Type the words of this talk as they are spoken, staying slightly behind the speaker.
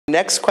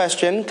Next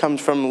question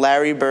comes from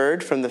Larry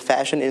Bird from the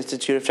Fashion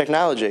Institute of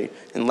Technology.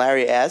 And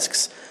Larry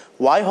asks,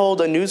 why hold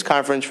a news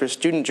conference for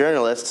student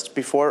journalists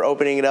before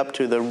opening it up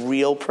to the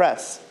real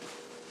press?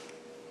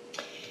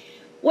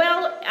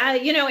 Well,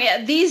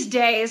 these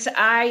days,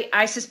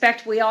 I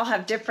suspect we all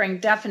have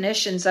different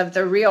definitions of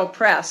the real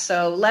press.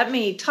 So let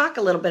me talk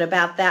a little bit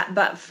about that.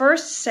 But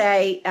first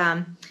say,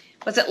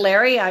 was it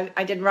Larry?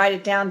 I didn't write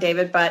it down,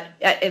 David, but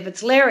if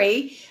it's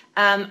Larry,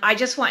 I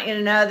just want you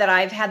to know that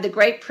I've had the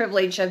great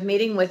privilege of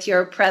meeting with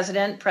your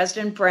president,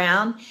 President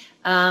Brown,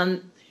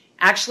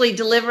 actually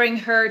delivering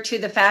her to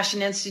the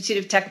Fashion Institute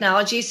of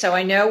Technology. So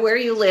I know where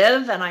you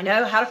live and I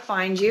know how to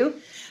find you.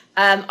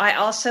 I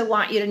also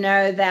want you to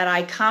know that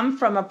I come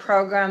from a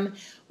program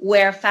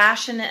where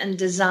fashion and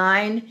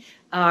design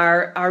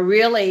are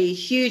really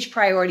huge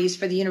priorities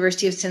for the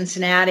University of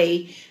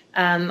Cincinnati.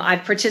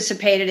 I've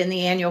participated in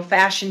the annual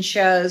fashion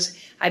shows.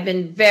 I've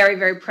been very,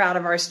 very proud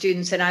of our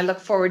students, and I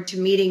look forward to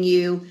meeting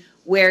you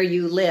where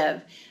you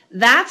live.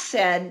 That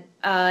said,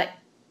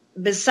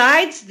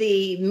 besides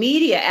the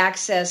media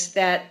access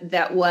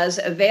that was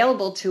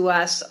available to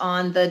us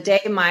on the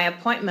day my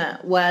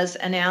appointment was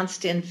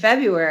announced in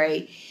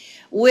February,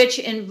 which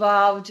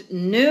involved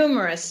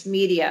numerous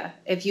media,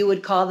 if you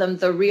would call them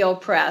the real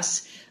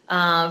press,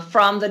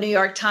 from the New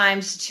York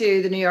Times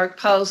to the New York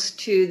Post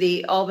to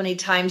the Albany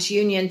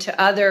Times-Union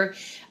to other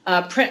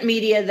print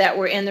media that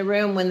were in the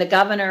room when the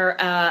governor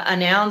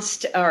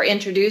announced or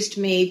introduced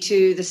me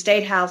to the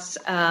State House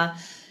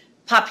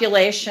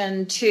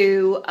population,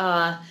 to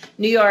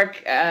New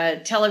York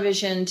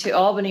television, to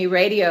Albany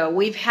radio.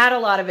 We've had a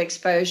lot of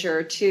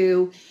exposure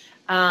to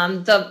I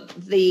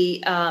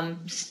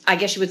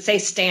guess you would say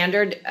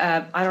standard.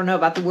 I don't know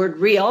about the word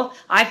real.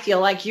 I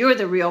feel like you're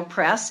the real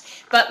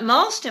press. But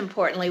most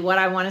importantly, what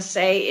I want to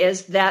say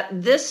is that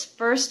this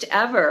first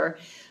ever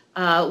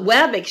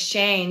web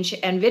exchange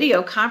and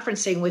video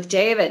conferencing with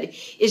David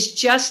is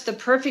just the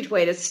perfect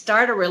way to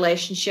start a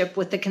relationship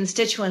with the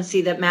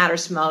constituency that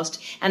matters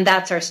most, and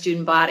that's our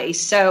student body.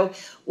 So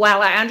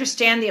while I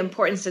understand the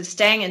importance of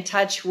staying in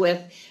touch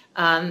with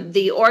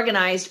the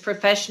organized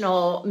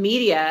professional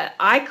media,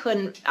 I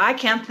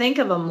can't think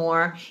of a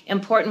more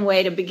important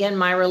way to begin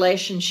my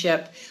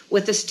relationship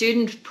with the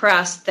student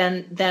press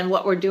than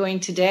what we're doing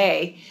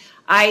today.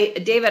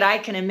 David, I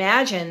can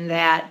imagine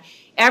that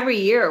every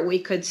year we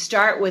could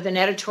start with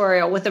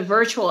a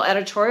virtual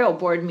editorial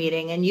board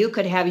meeting, and you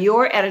could have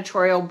your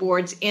editorial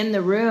boards in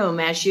the room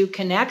as you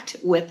connect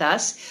with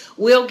us.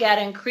 We'll get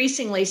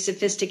increasingly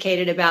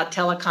sophisticated about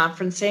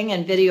teleconferencing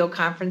and video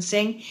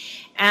conferencing.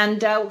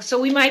 And so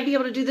we might be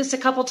able to do this a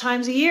couple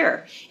times a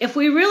year. If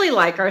we really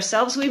like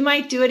ourselves, we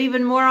might do it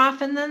even more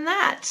often than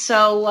that.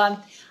 So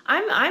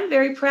I'm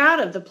very proud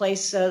of the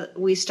place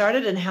we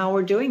started and how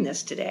we're doing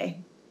this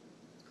today.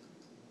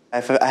 I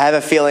have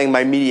a feeling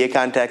my media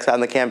contacts on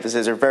the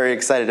campuses are very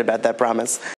excited about that promise.